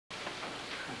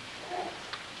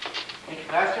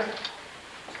Pastor.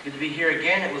 It's good to be here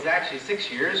again. It was actually 6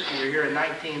 years. We were here in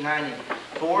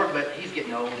 1994, but he's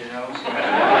getting old, you know. So.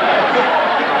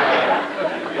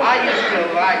 I used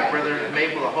to like Brother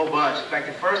Maple a whole bunch. In fact,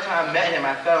 the first time I met him,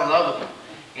 I fell in love with him.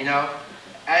 You know,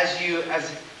 as you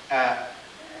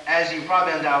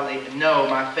probably undoubtedly know,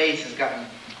 my face has gotten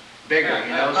bigger,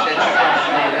 you know, since the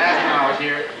last time I was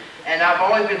here. And I've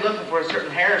always been looking for a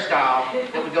certain hairstyle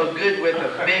that would go good with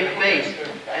a big face.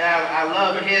 And I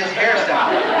love his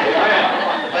hairstyle.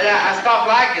 But I stopped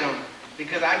liking him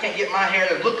because I can't get my hair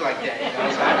to look like that, you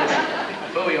know. So I just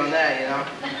booey on that, you know.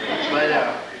 But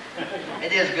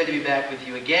it is good to be back with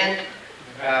you again.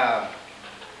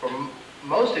 For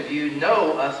most of you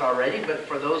know us already, but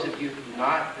for those of you who do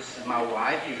not, this is my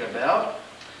wife, Isabel.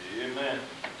 Amen.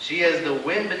 She is the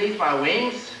wind beneath my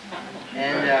wings,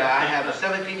 and I have a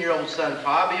 17-year-old son,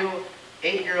 Fabio,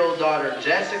 8-year-old daughter,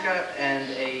 Jessica, and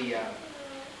a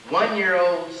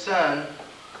 1-year-old son,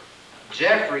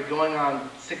 Jeffrey, going on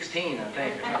 16, I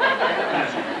think.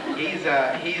 He's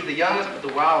the youngest but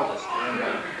the wildest,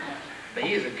 but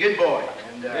he is a good boy,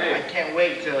 and I can't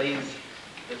wait till if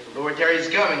the Lord tarries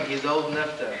coming, he's old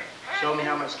enough to show me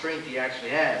how much strength he actually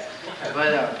has.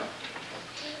 But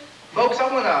folks, I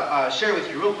want to share with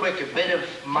you real quick a bit of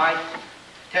my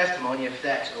testimony, if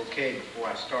that's okay, before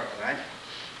I start tonight.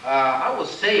 I was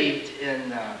saved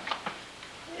in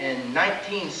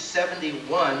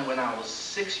 1971 when I was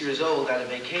 6 years old at a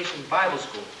vacation Bible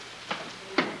school.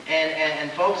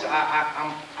 And folks,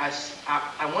 I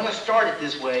want to start it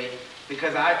this way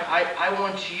because I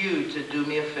want you to do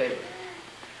me a favor.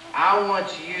 I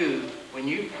want you, when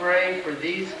you pray for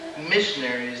these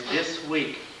missionaries this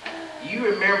week, you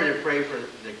remember to pray for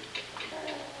the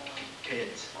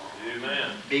kids.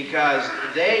 Amen. Because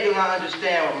they do not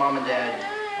understand what Mom and Dad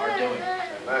are doing.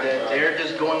 They're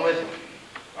just going with it.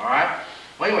 All right?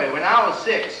 Well, anyway, when I was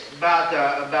 6, about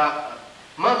a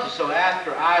month or so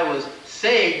after I was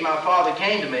saved, my father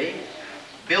came to me,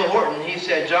 Bill Horton. He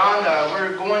said, "John,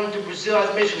 we're going to Brazil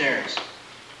as missionaries."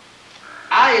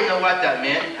 I didn't know what that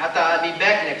meant. I thought I'd be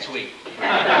back next week. Little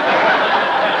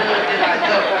did I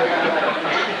know.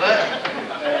 But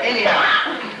anyhow,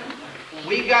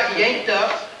 we got yanked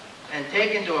up and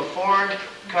taken to a foreign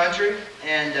country,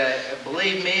 and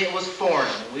believe me, it was foreign.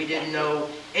 We didn't know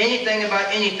anything about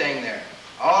anything there.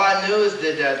 All I knew is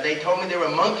that they told me there were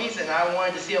monkeys, and I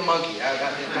wanted to see a monkey. That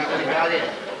was about it.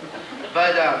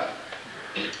 But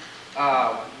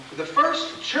the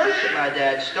first church that my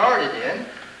dad started in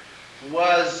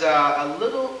was a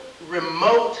little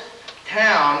remote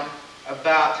town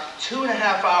about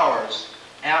 2.5 hours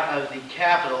out of the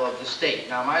capital of the state.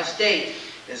 Now, my state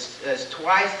is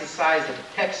twice the size of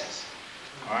Texas.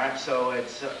 All right, so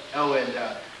it's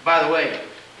by the way,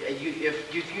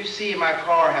 if you see my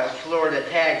car has Florida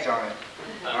tags on it,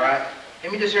 all right,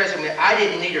 let me just share something. I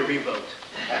didn't need a revote.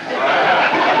 All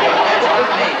right? That's on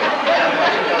me.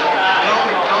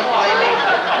 Don't blame me.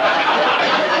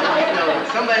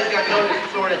 Somebody's got to know there's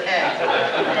Florida tags.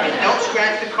 And don't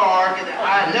scratch the car. I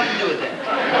had nothing to do with that.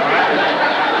 All right?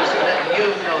 Just so that you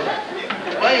know that.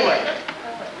 Well, anyway,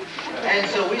 and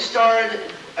so we started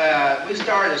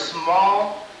a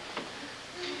small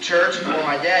church, or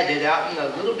my dad did, out in a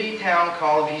little bitty town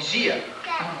called Vigia.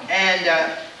 And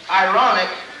ironic,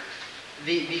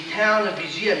 the town of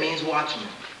Vigia means watchman.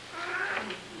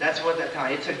 That's what that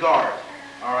town, it's a guard.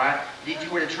 All right? If you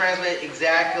were to translate it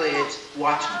exactly, it's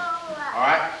watchman. All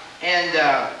right? And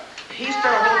he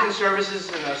started holding services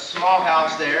in a small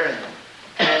house there,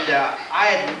 and I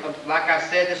had, like I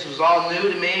said, this was all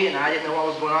new to me, and I didn't know what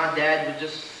was going on. Dad would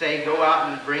just say, go out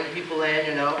and bring people in,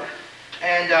 you know.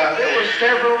 And there were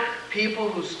several people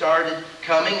who started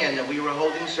coming, and we were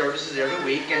holding services every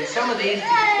week, and some of these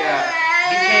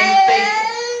became faithful.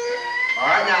 All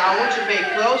right? Now, I want you to pay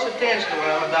close attention to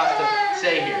what I'm about to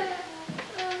say here.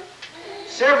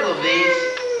 Several of these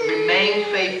remained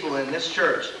faithful in this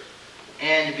church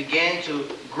and began to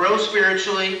grow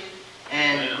spiritually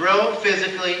and grow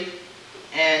physically,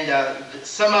 and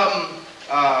some of them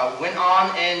went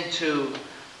on into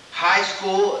high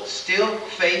school, still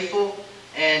faithful,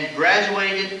 and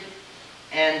graduated.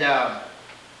 And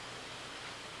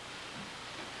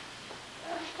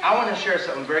I want to share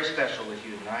something very special with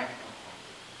you tonight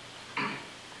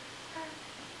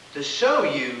to show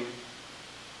you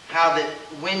how that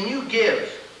when you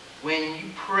give, when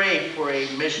you pray for a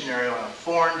missionary on a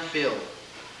foreign field,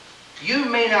 you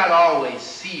may not always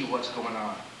see what's going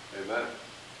on. Amen.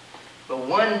 But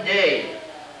one day,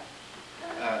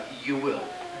 you will.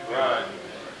 Right.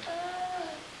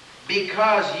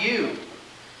 Because you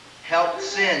helped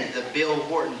send the Bill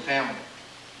Horton family.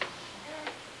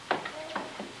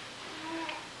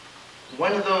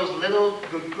 one of those little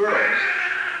good girls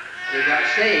that got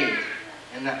saved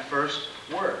in that first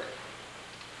work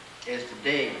is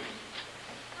today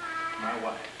my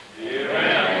wife.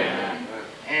 Amen.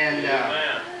 And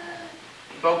Amen.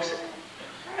 folks,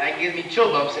 that gives me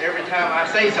chill bumps every time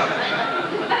I say something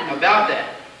about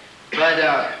that.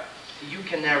 But you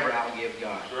can never outgive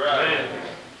God. Right.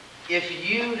 If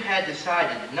you had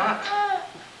decided not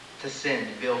to send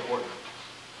Bill Horton,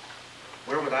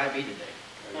 where would I be today?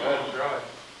 That's right.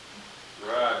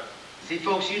 Right. See,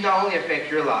 folks, you not only affect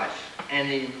your life and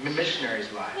the missionary's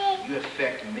life, you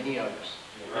affect many others.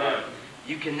 Right.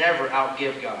 You can never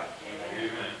outgive God,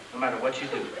 Amen. no matter what you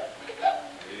do.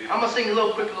 I'm going to sing a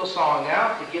quick little song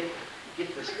now to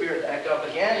get the spirit back up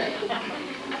again.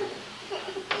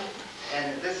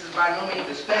 And this is by no means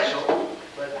a special,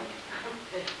 but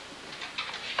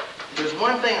there's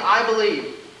one thing I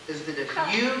believe, is that if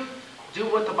you do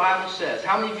what the Bible says,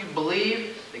 how many of you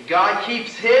believe that God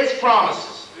keeps His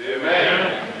promises?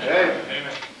 Amen.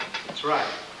 Amen. That's right.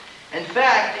 In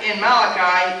fact, in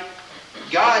Malachi,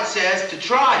 God says to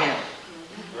try Him.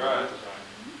 Right.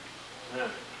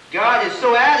 God is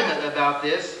so adamant about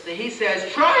this that He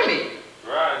says, try me.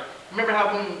 Right. Remember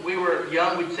how when we were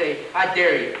young we'd say, I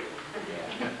dare you.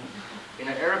 You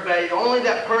know, everybody, only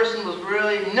that person was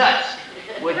really nuts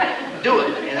would do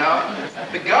it, you know.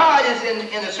 But God is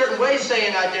in a certain way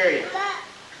saying, I dare you.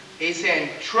 He's saying,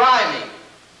 try me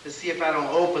to see if I don't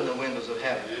open the windows of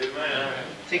heaven. Amen.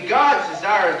 See, God's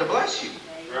desire is to bless you.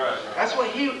 Right. That's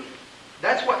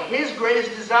what His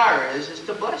greatest desire is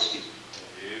to bless you.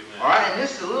 Amen. All right, and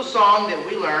this is a little song that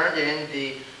we learned in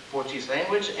the Portuguese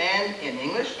language and in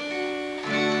English.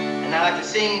 And I like to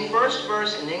sing first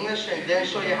verse in English and then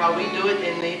show you how we do it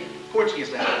in the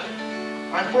Portuguese language.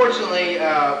 Unfortunately,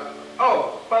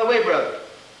 oh, by the way, brother,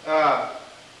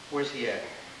 where's he at?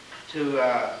 To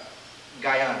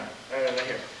Guyana, right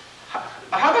here.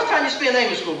 How much time you spend in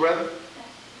English school, brother?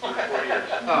 4 years.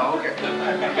 Oh, okay.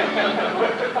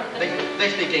 They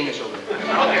speak English over there.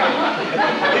 Okay.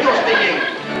 We don't speak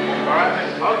English. All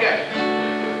right? Okay.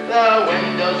 The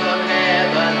windows of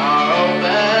heaven are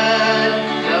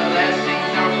open. The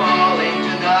blessings are falling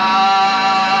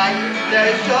tonight.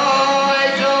 There's joy,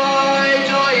 joy,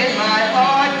 joy in my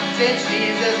heart since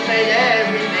Jesus made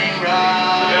everything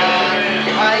right.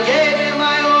 I gave Him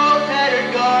my old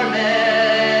tattered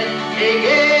garment. He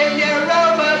gave me a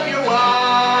robe of pure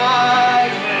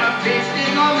white. I'm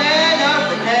feasting on manna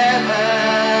from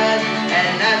heaven,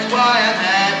 and that's why I'm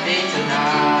happy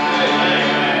tonight.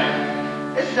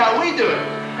 This is how we do it.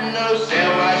 No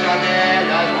céu, a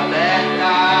janelas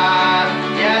abertas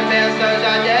e a festa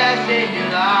já desce de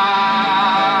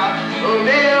lá. O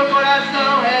meu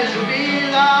coração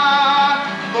rejubila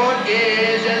porque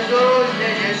Jesus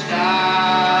nele está.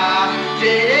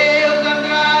 Tirei os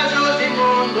andrajos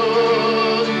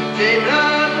imundos, de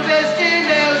branco vesti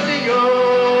meu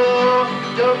Senhor.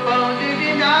 Do pão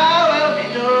divinal eu me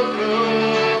nutro,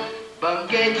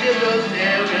 banquete do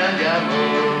seu grande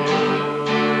amor.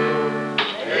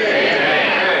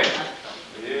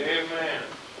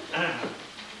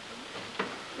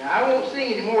 I won't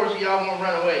sing anymore so y'all won't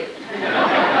run away. I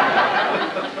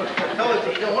told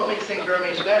you don't want me to sing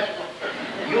Burmese special.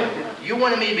 You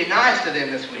wanted me to be nice to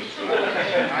them this week. So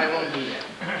I won't do that.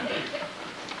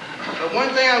 But one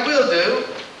thing I will do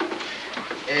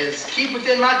is keep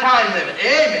within my time limit.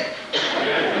 Amen.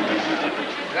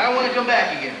 But I want to come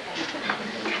back again.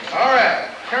 All right.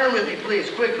 Turn with me, please,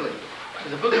 quickly, to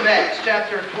the book of Acts,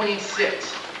 chapter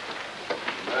 26.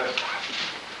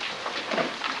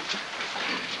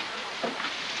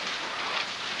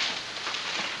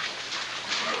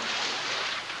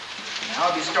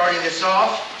 I'll be starting this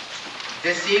off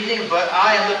this evening, but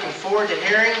I am looking forward to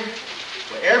hearing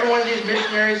what every one of these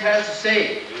missionaries has to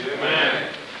say. Amen.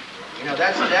 You know,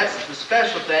 that's the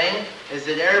special thing, is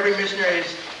that every missionary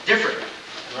is different.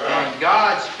 Right. And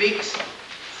God speaks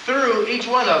through each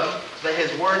one of them, but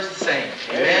His word's the same.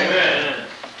 Amen. Amen.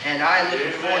 And I'm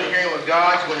looking forward to hearing what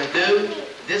God's going to do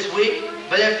this week.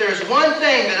 But if there's one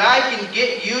thing that I can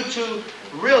get you to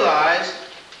realize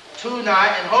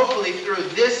tonight, and hopefully through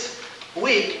this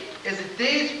week, is that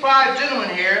these 5 gentlemen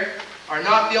here are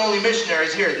not the only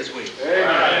missionaries here this week.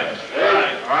 Amen.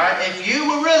 Right. All right? If you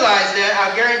will realize that,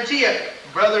 I guarantee you,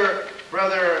 Brother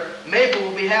Maple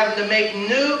will be having to make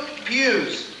new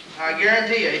pews. I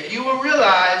guarantee you. If you will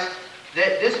realize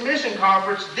that this mission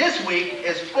conference this week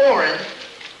is foreign,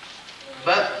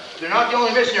 but they're not the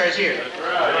only missionaries here. That's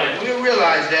right. If we'll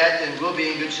realize that, then we'll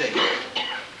be in good shape.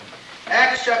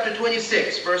 Acts chapter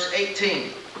 26, verse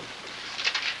 18.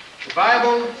 The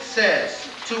Bible says,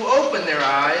 to open their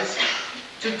eyes,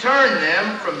 to turn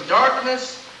them from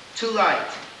darkness to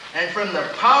light, and from the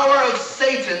power of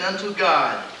Satan unto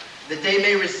God, that they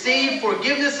may receive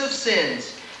forgiveness of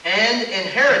sins and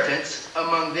inheritance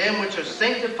among them which are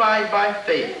sanctified by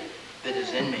faith that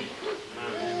is in me.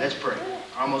 Let's pray.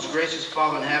 Our most gracious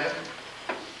Father in heaven,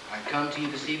 I come to you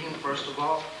this evening, first of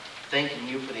all, thanking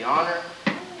you for the honor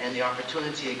and the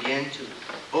opportunity again to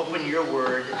open your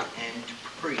word and to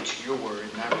preach your word.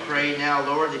 And I pray now,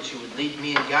 Lord, that you would lead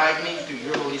me and guide me through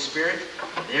your Holy Spirit,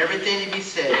 that everything to be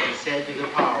said through the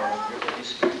power of your Holy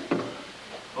Spirit.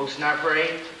 Folks, and I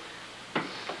pray,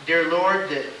 dear Lord,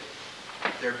 that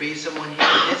there be someone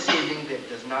here this evening that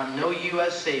does not know you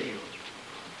as Savior.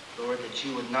 Lord, that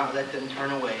you would not let them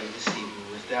turn away this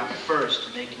evening without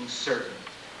first making certain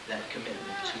that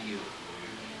commitment to you.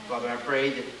 Father, I pray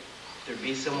that there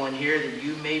be someone here that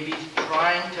you may be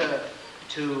trying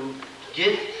to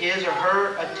get his or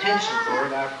her attention,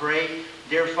 Lord. I pray,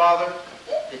 dear Father,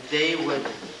 that they would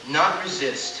not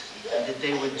resist, and that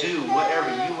they would do whatever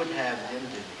you would have them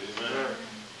do. Amen.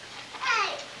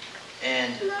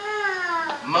 And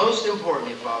most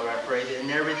importantly, Father, I pray that in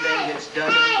everything that's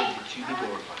done this week, that you be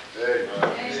glorified.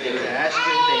 These things I ask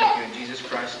you and thank you in Jesus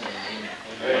Christ's name.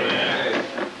 Amen.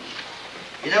 Amen.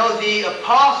 You know, the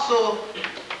Apostle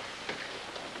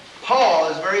Paul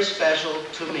is very special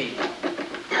to me.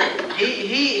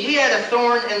 He had a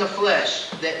thorn in the flesh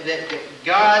that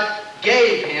God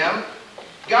gave him.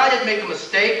 God didn't make a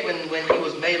mistake when he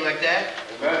was made like that.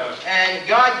 Amen. And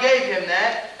God gave him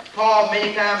that. Paul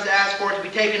many times asked for it to be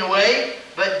taken away,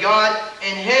 but God,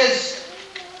 in his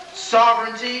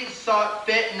sovereignty, saw it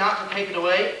fit not to take it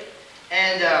away.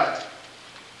 And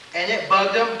it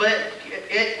bugged him, but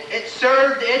it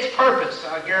served its purpose.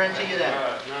 I guarantee you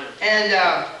that.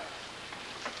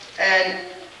 And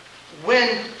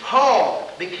when Paul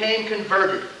became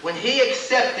converted, when he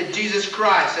accepted Jesus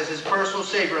Christ as his personal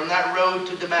Savior on that road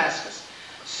to Damascus,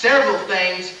 several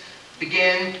things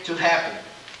began to happen.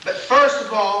 But first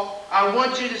of all, I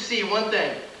want you to see one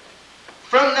thing.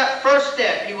 From that first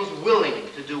step, he was willing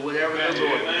to do whatever the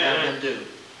Lord would have him do.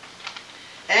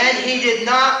 And he did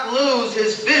not lose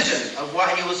his vision of what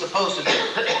he was supposed to do.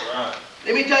 Right.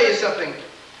 Let me tell you something,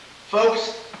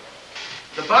 folks.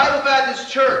 The Bible Baptist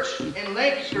Church in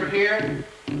Lancaster here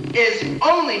is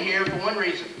only here for one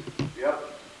reason. Yep.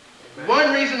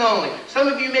 One reason only. Some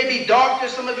of you may be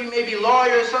doctors, some of you may be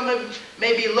lawyers, some of you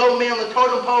may be low men on the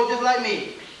totem pole just like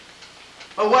me.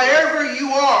 But whatever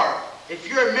you are, if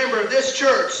you're a member of this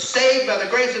church, saved by the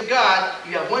grace of God,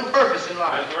 you have one purpose in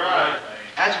life. That's right.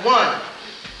 That's one.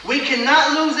 We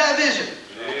cannot lose that vision.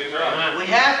 Amen. We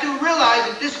have to realize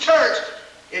that this church,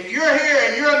 if you're here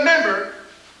and you're a member,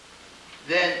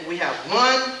 then we have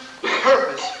one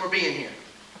purpose for being here.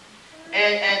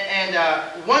 And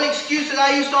one excuse that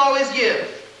I used to always give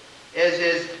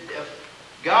is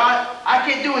God, I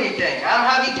can't do anything. I don't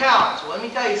have any talents. Well, let me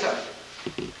tell you something.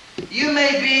 You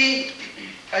may be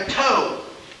a toe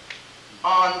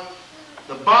on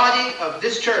the body of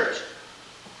this church.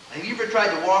 Have you ever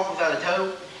tried to walk without a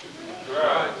toe?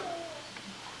 Right.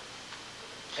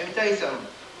 Let me tell you something,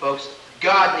 folks.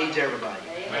 God needs everybody.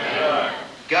 Amen.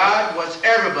 God wants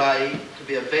everybody to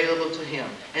be available to Him.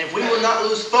 And if we will not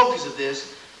lose focus of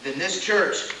this, then this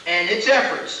church and its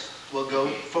efforts will go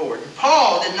forward. And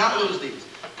Paul did not lose these.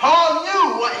 Paul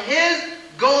knew what his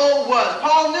goal was.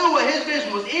 Paul knew what his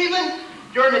vision was. Even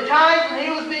during the times when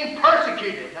he was being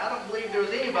persecuted. I don't believe there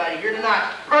was anybody here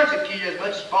tonight persecuted as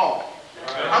much as Paul.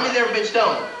 Right. How many's ever been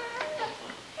stoned?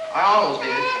 I almost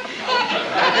did.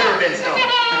 I've never been stoned.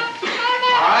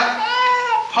 All right?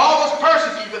 Paul was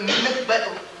persecuted,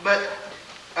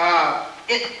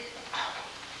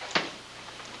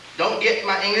 don't get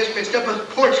my English mixed up with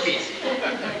Portuguese.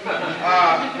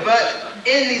 But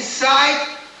in the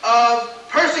sight of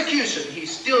persecution, he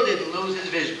still didn't lose his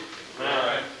vision.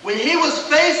 Right. When he was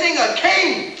facing a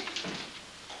king,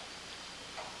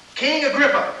 King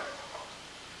Agrippa,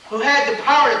 who had the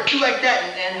power to do like that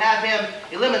and have him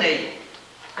eliminated,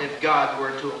 if God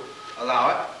were to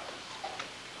allow it,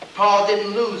 Paul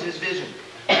didn't lose his vision.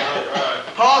 Right.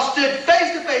 Paul stood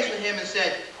face to face with him and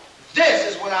said, this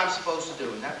is what I'm supposed to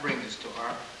do. And that brings us to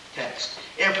our text.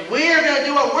 If we are going to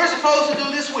do what we're supposed to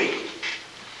do this week,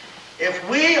 if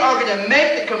we are going to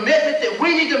make the commitment that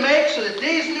we need to make so that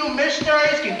these new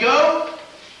missionaries can go,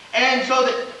 and so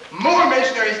that more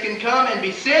missionaries can come and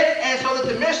be sent, and so that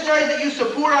the missionaries that you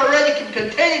support already can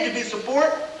continue to be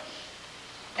support,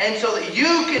 and so that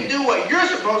you can do what you're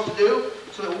supposed to do,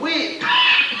 so that we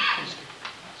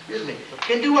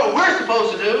can do what we're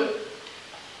supposed to do,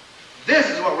 this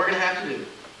is what we're going to have to do.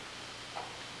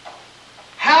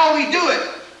 How we do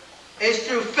it is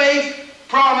through faith,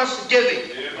 promise, giving.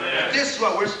 Amen. This is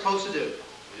what we're supposed to do.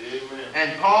 Amen.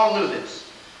 And Paul knew this.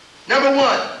 Number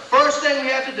one, first thing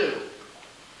we have to do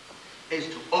is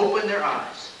to open their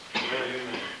eyes.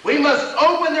 Amen. We must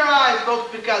open their eyes,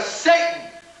 folks, because Satan,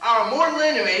 our mortal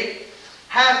enemy,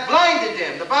 has blinded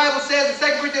them. The Bible says in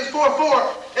 2 Corinthians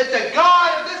 4:4, that the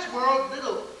God of this world,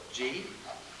 little g,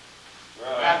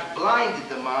 Right. hath blinded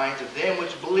the minds of them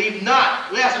which believe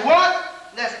not. Lest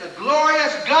what? Lest the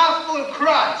glorious gospel of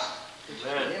Christ, which is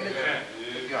the image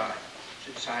of God,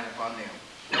 should shine upon them.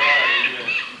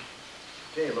 Right.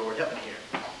 Okay, Lord, help me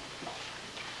here.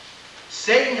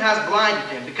 Satan has blinded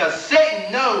them because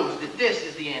Satan knows that this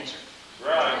is the answer.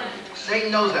 Right.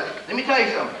 Satan knows that. Let me tell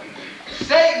you something.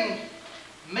 Satan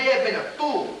may have been a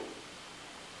fool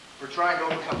for trying to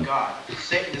overcome God.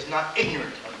 Satan is not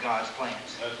ignorant of God's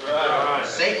plans. That's right.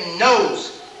 Satan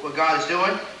knows what God is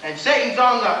doing, and Satan's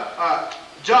on the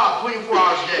job 24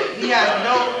 hours a day. He has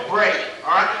no break.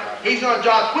 All right? He's on a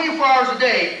job 24 hours a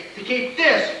day to keep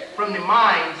this from the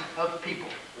minds of people.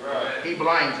 Right. He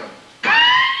blinds them.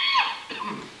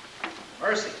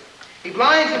 Mercy. He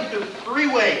blinds them through three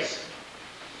ways.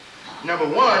 Number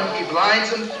one, he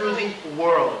blinds them through the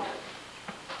world.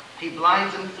 He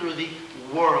blinds them through the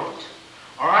world.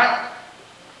 All right?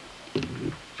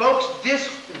 Folks, this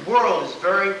world is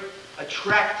very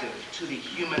attractive to the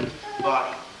human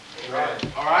body.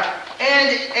 Right. All right? And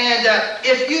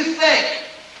if you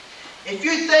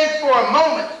think for a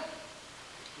moment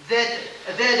that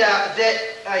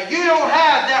you don't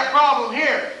have that problem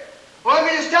here, well, let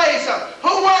me just tell you something.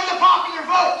 Who won the popular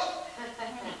vote?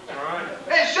 Right.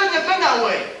 It shouldn't have been that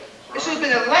way. It should have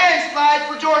been a landslide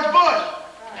for George Bush.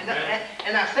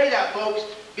 And I say that, folks,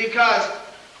 because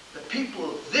the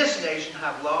people of this nation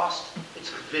have lost its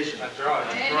vision. That's right.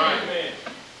 That's right.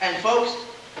 And folks,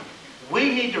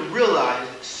 we need to realize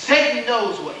that Satan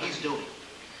knows what he's doing.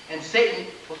 And Satan,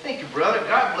 well, thank you, brother.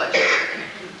 God bless you.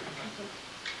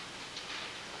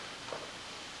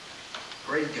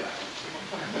 Praise God.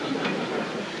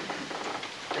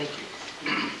 Thank you.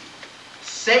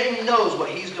 Satan knows what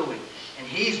he's doing. And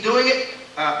he's doing it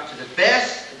to the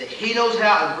best that he knows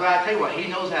how. And I tell you what, he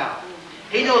knows how.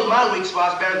 He knows my weak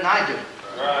spots better than I do.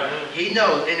 Right. He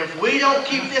knows. And if we don't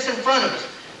keep this in front of us,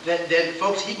 then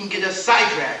folks, he can get us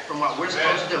sidetracked from what we're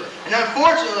supposed to do. And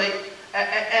unfortunately,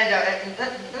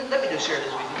 let me just share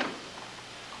this with you.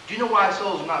 Do you know why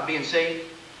souls are not being saved?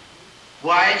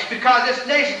 Why? It's because this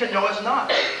nation can know it's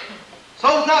not.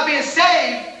 Souls not being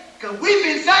saved because we've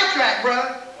been sidetracked,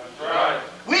 brother. That's right.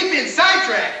 We've been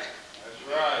sidetracked. That's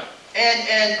right.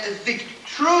 And the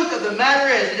truth of the matter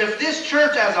is that if this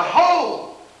church as a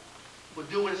whole would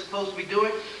do what it's supposed to be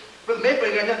doing, Brother Maple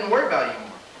ain't got nothing to worry about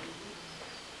anymore.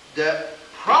 The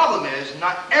problem is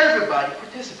not everybody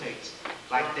participates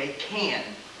like they can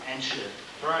and should.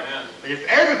 Right. But if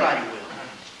everybody will,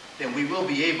 then we will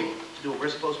be able to do what we're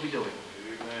supposed to be doing.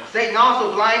 Amen. Satan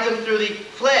also blinds them through the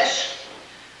flesh.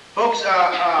 Folks,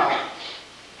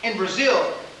 in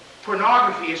Brazil,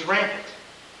 pornography is rampant.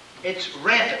 It's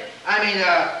rampant. I mean,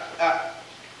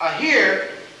 here,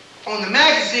 on the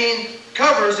magazine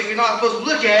covers that you're not supposed to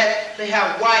look at, they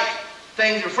have white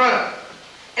things in front of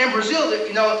them. In Brazil,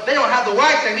 you know, they don't have the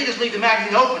white thing. They just leave the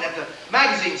magazine open at the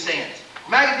magazine stands.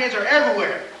 Magazines are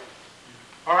everywhere.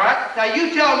 All right? Now,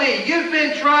 you tell me, you've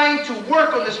been trying to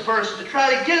work on this person to try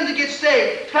to get him to get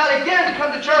saved, try to get him to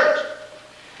come to church.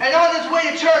 And on his way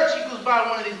to church, he goes by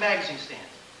one of these magazine stands.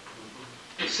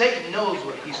 Satan knows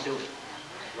what he's doing.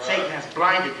 Right. Satan has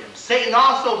blinded him. Satan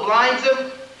also blinds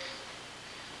him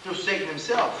through Satan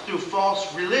himself, through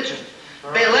false religion.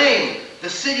 Right. Belém, the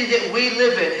city that we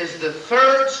live in, is the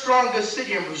third strongest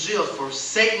city in Brazil for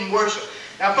Satan worship.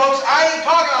 Now, folks, I ain't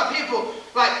talking about people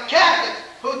like Catholics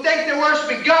who think they're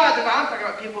worshiping God. I'm talking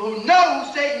about people who know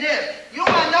who Satan is. You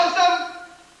want to know something?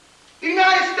 The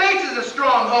United States is a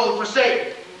stronghold for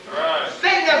Satan. Right.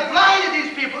 Satan has blinded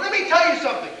these people. Let me tell you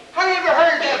something. Have you ever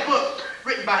heard of that book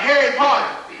written by Harry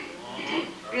Potter?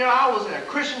 You know, I was in a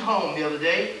Christian home the other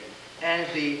day, and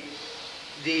the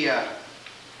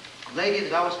lady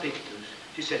that I was speaking to,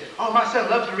 she said, "Oh, my son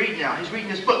loves to read now. He's reading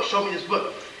this book. Show me this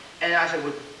book." And I said,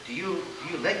 "Well, do you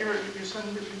let your son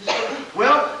read this book?"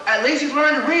 "Well, at least he's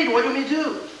learned to read. What do you want me to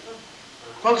do?"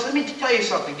 Folks, let me tell you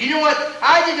something. Do you know what?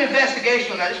 I did an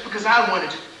investigation on that just because I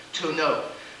wanted to know.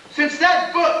 Since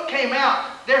that book came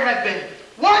out, there have been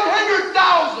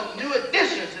 100,000 new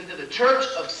additions into the Church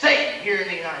of Satan here in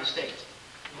the United States.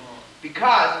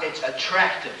 Because it's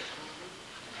attractive.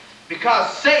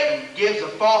 Because Satan gives a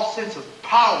false sense of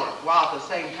power while at the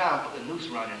same time put a noose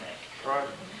around their neck. Right.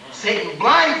 Satan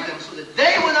blinds them so that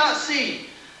they will not see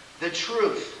the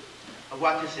truth of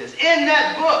what this is. In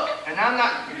that book, and I'm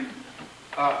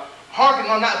not harping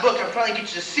on that book. I'm trying to get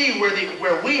you to see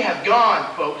where we have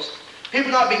gone, folks.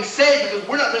 People not being saved because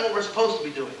we're not doing what we're supposed to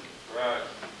be doing. Right.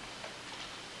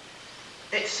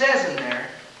 It says in there,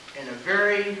 in a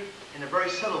very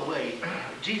subtle way,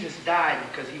 Jesus died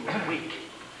because he was weak.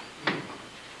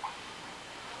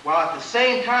 While at the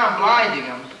same time blinding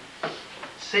them,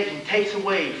 Satan takes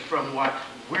away from what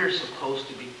we're supposed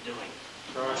to be doing.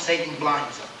 Right. Satan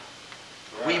blinds them.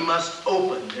 Right. We must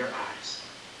open their eyes.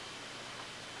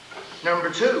 Number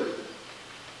 2,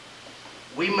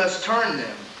 we must turn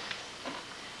them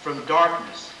from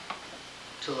darkness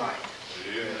to light.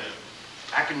 Amen.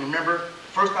 I can remember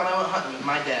first time I went hunting with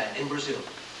my dad in Brazil.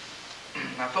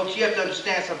 Now, folks, you have to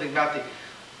understand something about the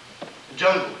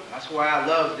jungle. That's why I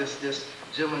love this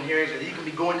gentleman here. He said he can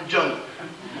be going to the jungle.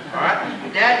 All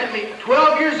right? Dad took me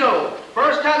 12 years old.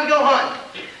 First time to go hunting.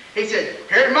 He said,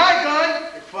 here's my gun.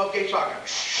 It's 12 gauge shotgun. He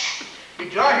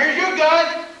said, "John, here's your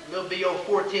gun. Little BO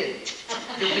 410.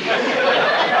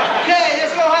 Okay,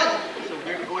 let's go hunting. So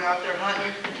we were going out there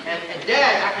hunting. And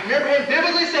Dad, I can remember him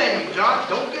vividly saying to me, "John,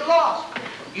 don't get lost.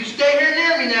 You stay here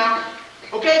near me now."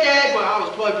 "Okay, Dad." Well, I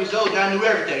was 12 years old and I knew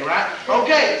everything, right?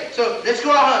 "Okay, so let's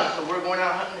go out hunting." So we're going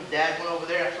out hunting, and Dad went over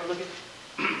there. I started looking.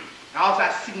 And all of a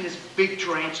sudden, I seen this big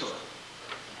tarantula.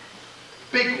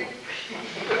 Big one.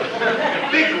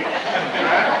 Big one.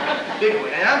 Right? Big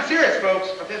one. And I'm serious, folks.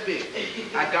 Not that big.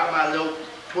 I got my little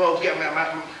 12, get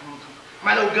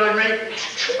my little gun ready.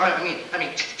 I mean,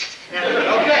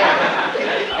 okay.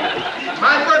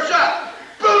 My first shot.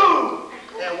 Boom!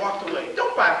 And walked away.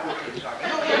 Don't buy a 14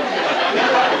 shotgun.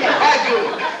 I do.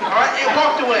 All right, and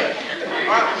walked away.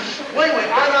 All right. Well, anyway,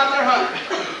 I'm out there hunting,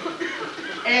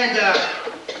 and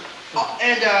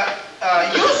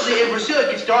usually in Brazil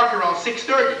it gets dark around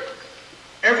 6:30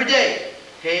 every day.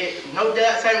 Okay, no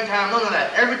doubt, same time, none of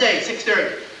that. Every day,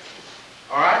 6:30.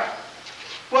 All right.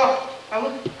 Well, I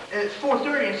look. It's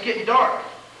 4:30 and it's getting dark.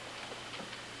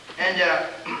 And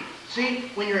see,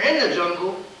 when you're in the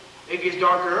jungle, it gets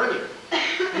darker earlier.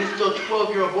 And this little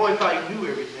 12-year-old boy thought he knew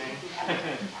everything,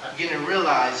 beginning to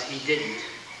realize he didn't.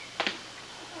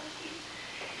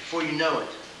 Before you know it,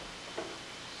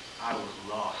 I was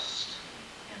lost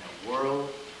in a world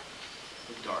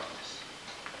of darkness.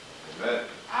 Amen.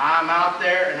 I'm out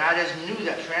there, and I just knew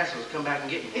that transfer was coming back and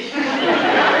get me.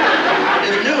 I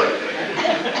just knew it.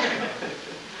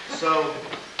 So,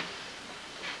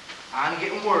 I'm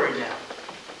getting worried now,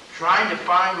 trying to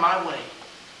find my way.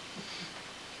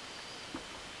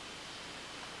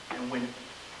 And when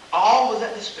all was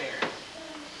at despair,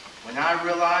 when I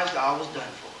realized I was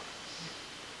done for,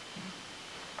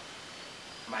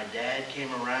 my dad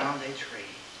came around a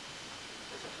tree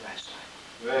with a flashlight.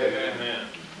 Amen.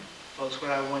 Folks,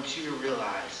 what I want you to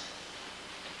realize,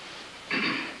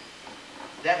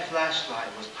 that flashlight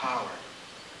was powered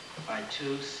by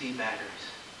 2 C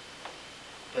batteries,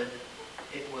 but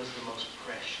it was the most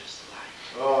precious light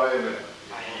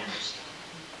I had ever seen.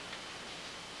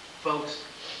 Folks,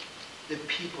 the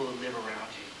people that live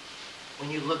around you, when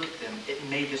you look at them, it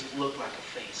may just look like a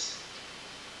face.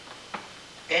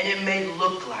 And it may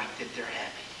look like that they're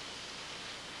happy,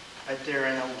 but they're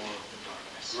in a world of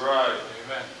darkness. Right.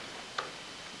 Amen.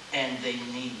 And they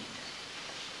need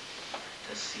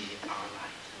to see our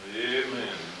light.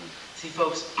 Amen. See,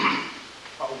 folks,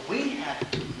 what we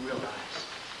have to realize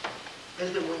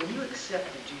is that when you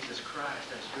accepted Jesus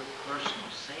Christ as your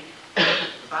personal Savior,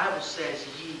 the Bible says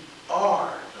ye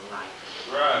are the light.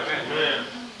 Right. Amen.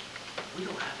 We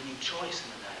don't have any choice in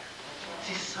the matter.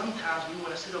 See, sometimes we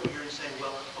want to sit over here and say,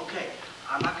 well, okay,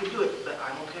 I'm not going to do it, but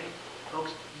I'm okay.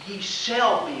 Folks, ye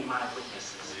shall be my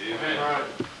witnesses. Amen. Right.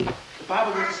 The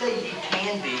Bible doesn't say ye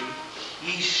can be,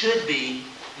 ye should be,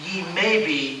 ye may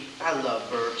be. I love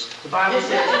verbs. The Bible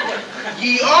says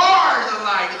ye are the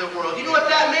light of the world. You know what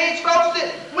that means, folks?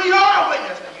 That we are a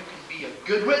witness. Now, you can be a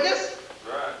good witness,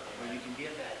 Right. or you can be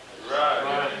a bad witness.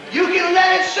 Right. You can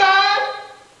let it shine,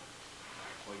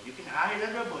 or you can hide it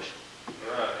under a bushel.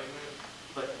 Right.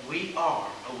 But we are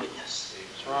a witness.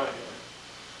 That's right.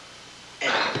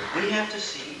 And what we have to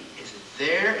see is that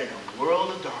they're in a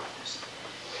world of darkness.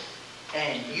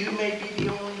 And you may be the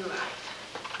only light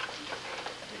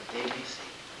that they may see.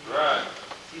 Right.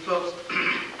 See, folks,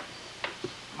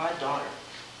 my daughter,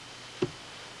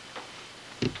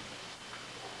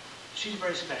 she's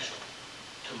very special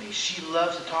to me. She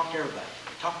loves to talk to everybody.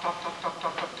 Talk.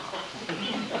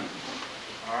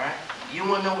 All right? You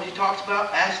want to know what she talks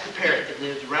about? Ask the parrot that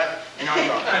lives right in our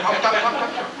yard. Talk.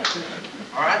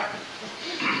 All right?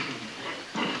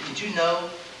 Did you know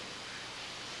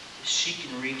that she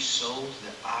can reach souls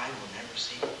that I will never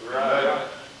see? Right.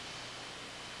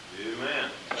 Amen.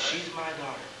 She's my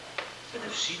daughter. But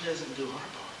if she doesn't do her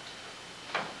part,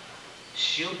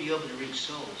 she'll be able to reach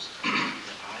souls that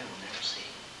I will never see.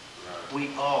 We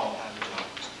all have a job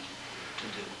to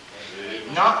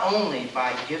do. Not only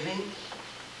by giving,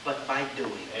 but by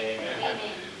doing. Amen.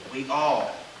 We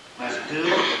all must do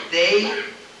that they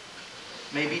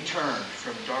may be turned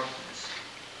from darkness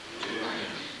to light.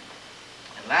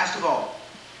 And last of all,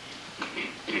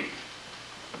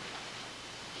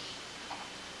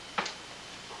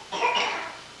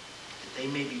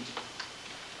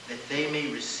 that they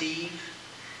may receive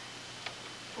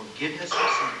forgiveness of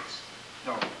sins.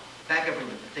 No, back up a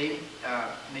minute. That they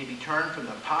may be turned from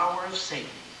the power of Satan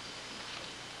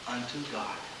unto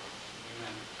God.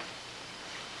 Amen.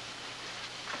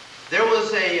 There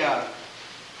was a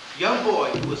young boy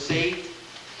who was saved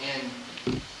in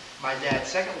my dad's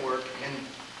second work in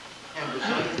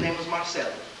Brazil. His name was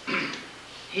Marcelo.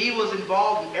 He was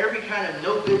involved in every kind of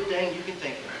no good thing you can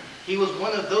think of. He was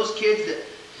one of those kids that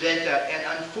and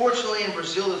unfortunately in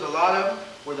Brazil there's a lot of them,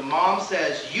 where the mom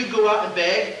says, you go out and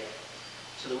beg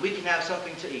so that we can have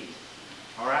something to eat.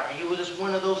 All right? He was just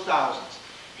one of those thousands.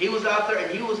 He was out there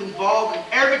and he was involved in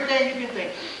everything you can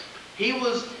think of. He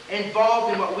was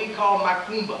involved in what we call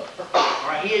macumba. All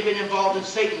right? He had been involved in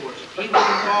Satan worship. He was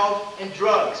involved in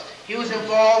drugs. He was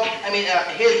involved,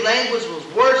 his language was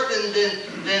worse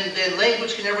than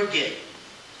language can ever get.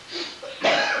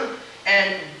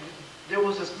 And there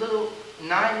was this little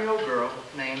 9-year-old girl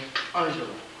named Angel.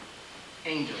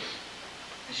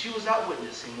 And she was out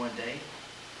witnessing one day.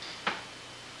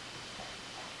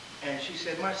 And she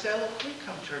said, Marcelo, will you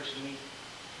come to church with me?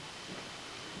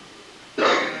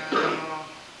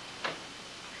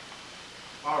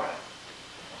 All right.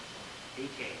 He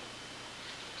came.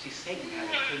 See, Satan has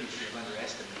a tendency of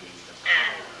underestimating the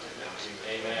power of the gospel.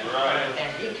 Amen. Right.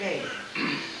 And he came.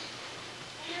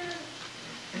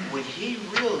 When he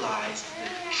realized the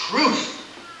truth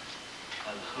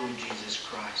of who Jesus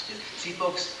Christ is. See,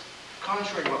 folks,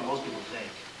 contrary to what most people think,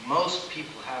 most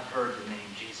people have heard the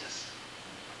name Jesus.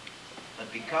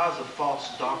 But because of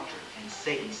false doctrine and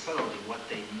Satan's subtlety, what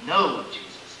they know of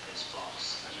Jesus is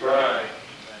false. That's right.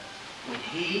 When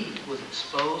he was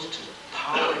exposed to the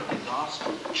power of the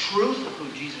gospel, the truth of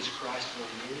who Jesus Christ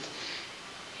really is,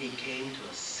 he came to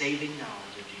a saving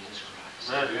knowledge of Jesus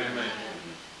Christ. Amen.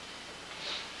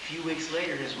 A few weeks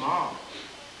later, his mom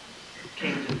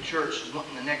came to the church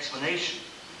wanting an explanation.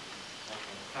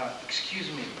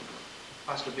 Excuse me,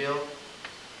 Pastor Bill,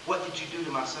 what did you do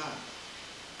to my son?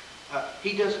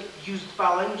 He doesn't use the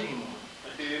foul language anymore.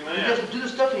 Amen. He doesn't do the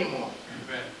stuff anymore.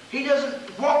 Amen. He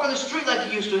doesn't walk on the street like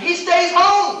he used to. He stays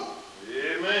home.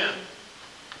 Amen.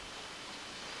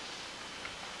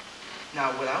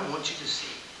 Now, what I want you to see,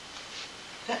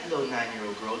 that little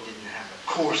 9-year-old girl didn't have a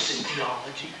course in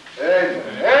theology.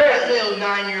 Amen. That little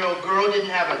 9-year-old girl didn't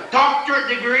have a doctorate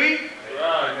degree.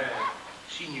 Right.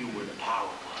 She knew where the power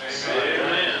was.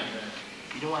 Amen.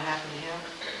 You know what happened to him?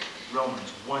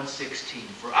 Romans 1:16.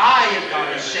 For I am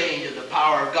not ashamed of the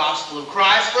power of gospel of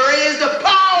Christ, for it is the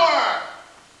power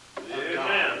of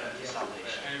God unto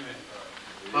salvation. Amen.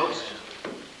 Folks,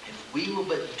 if we will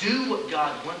but do what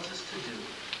God wants us to do,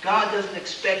 God doesn't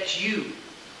expect you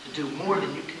to do more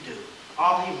than you can do.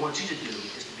 All he wants you to do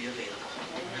is to be available.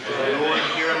 Lord,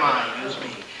 here am I, use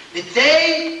me. That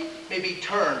they may be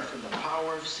turned from the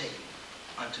power of Satan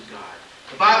unto God.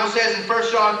 The Bible says in 1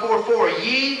 John 4:4,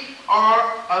 ye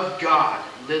are of God,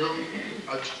 little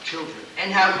children,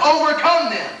 and have overcome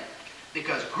them,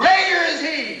 because greater is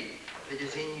he that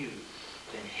is in you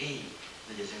than he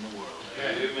that is in the world.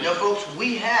 Amen. You know, folks,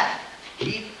 we have to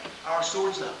keep our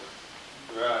swords up.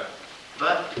 Right.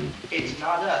 But it's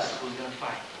not us who's going to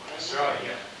fight for us. That's right.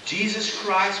 Yeah. Jesus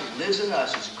Christ who lives in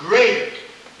us is greater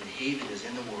than he that is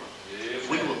in the world. Amen. If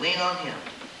we will lean on him,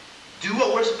 do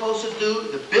what we're supposed to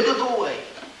do the biblical way,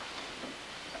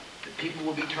 the people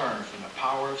will be turned from the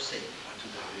power of Satan unto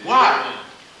God. Why?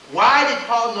 Why did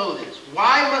Paul know this?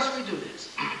 Why must we do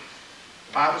this?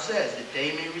 The Bible says that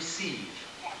they may receive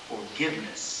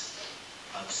forgiveness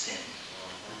of sin.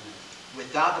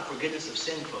 Without the forgiveness of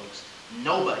sin, folks,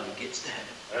 nobody gets to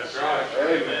heaven. That's right.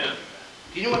 Amen.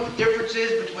 Do you know what the difference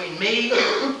is between me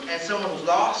and someone who's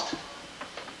lost?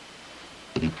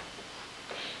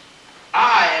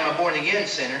 I am a born-again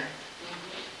sinner.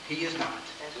 He is not.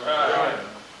 Right.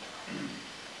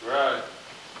 Right.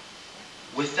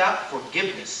 Without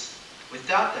forgiveness,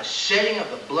 without the shedding of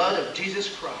the blood of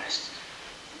Jesus Christ,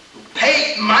 who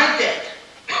paid my debt,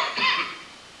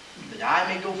 that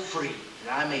I may go free,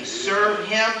 that I may serve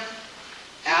him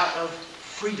out of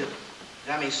freedom,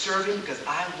 that I may serve him because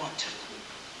I want to,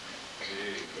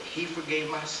 that he forgave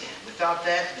my sin. Without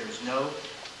that, there's no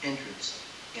entrance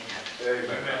in heaven.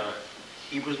 Amen.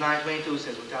 Hebrews 9:22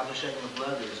 says, without the shedding of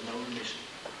blood, there is no remission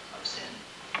of sin.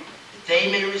 That they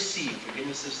may receive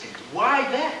forgiveness of sins. Why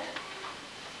that?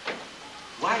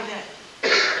 Why that?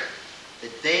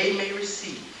 That they may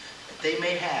receive, that they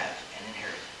may have an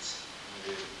inheritance.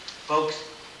 Folks,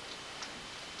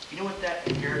 you know what that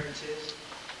inheritance is?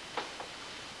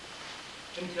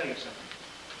 Let me tell you something.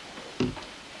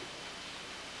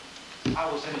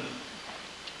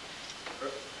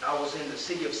 I was in the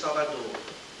city of Salvador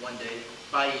one day,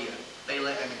 Bahia,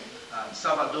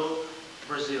 Salvador,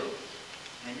 Brazil.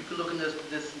 And you can look in this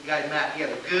guy's map. He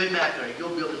had a good map there. You'll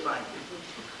be able to find it.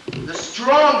 The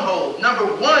stronghold, number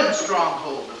one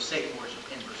stronghold of Satan worship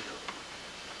in Brazil.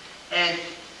 And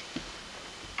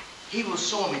he was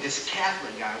showing me, this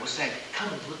Catholic guy was saying,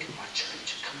 come and look at my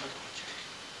church. Come look at my church.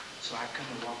 So I come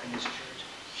and walk in this church.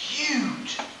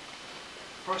 Huge.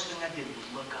 First thing I did was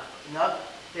look up. And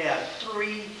up, they had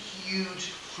 3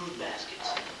 huge fruit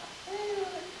baskets.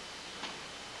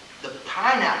 The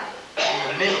pineapple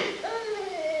in the middle,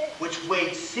 which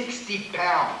weighed 60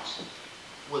 pounds,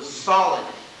 was solid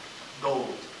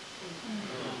gold.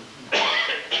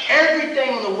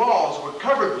 Everything on the walls were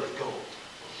covered with gold.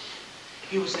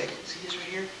 He was saying, see this right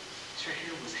here? This right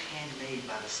here was handmade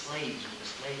by the slaves when the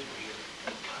slaves were here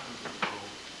and covered with gold.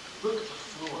 Look at the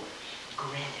floor,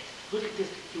 granite. Look at this.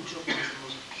 He was showing us the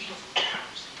most beautiful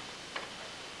house.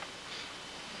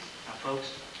 Now,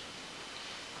 folks,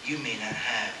 you may not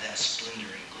have that splendor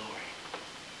and glory,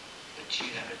 but you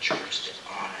have a church that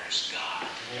honors God.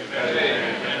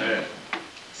 Amen.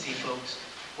 See, folks,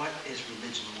 what is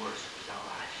religion worth without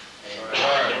life?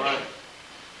 Amen.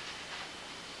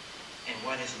 And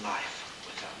what is life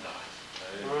without God?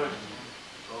 Amen.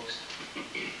 Folks,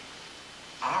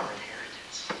 our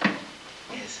inheritance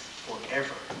is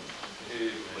forever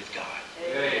with God.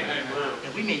 Amen.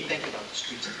 Now, we may think about the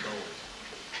streets of gold.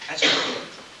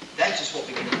 That's just what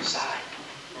we get inside.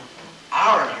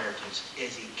 Our inheritance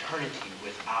is eternity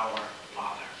with our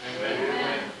Father.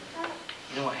 Amen.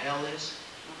 You know what hell is?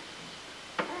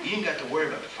 You ain't got to worry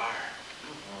about the fire.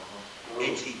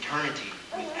 It's eternity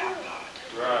without God.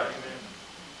 Right.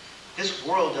 This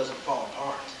world doesn't fall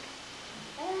apart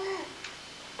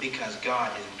because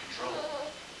God is in control.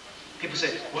 People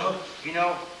say, well, you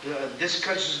know, this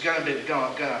country's gonna,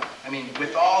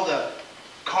 with all the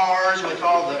cars, with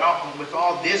all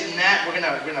this and that, we're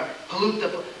gonna pollute the.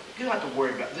 You don't have to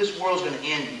worry about it. This world's gonna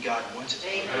end and God wants it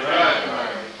to end.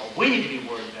 What we need to be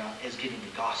worried about is getting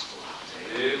the gospel out.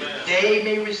 Amen. They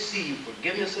may receive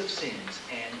forgiveness of sins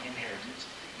and inheritance.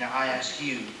 Now I ask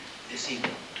you this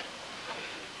evening,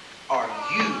 are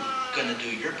you gonna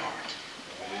do your part?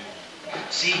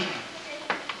 See,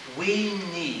 we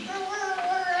need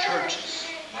churches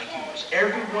like yours.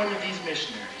 Every one of these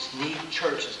missionaries need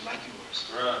churches like yours.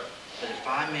 Right. But if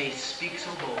I may speak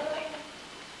so boldly,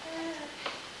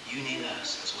 you need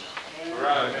us as well.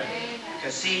 Right.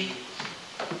 Because see,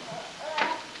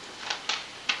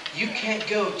 you can't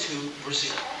go to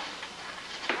Brazil.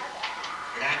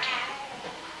 And I can't.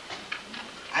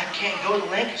 I can't go to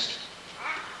Lancaster.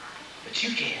 But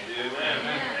you can.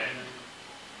 Amen.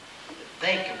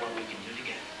 Think of what we can do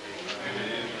together.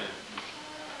 Amen.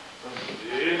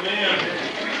 Amen.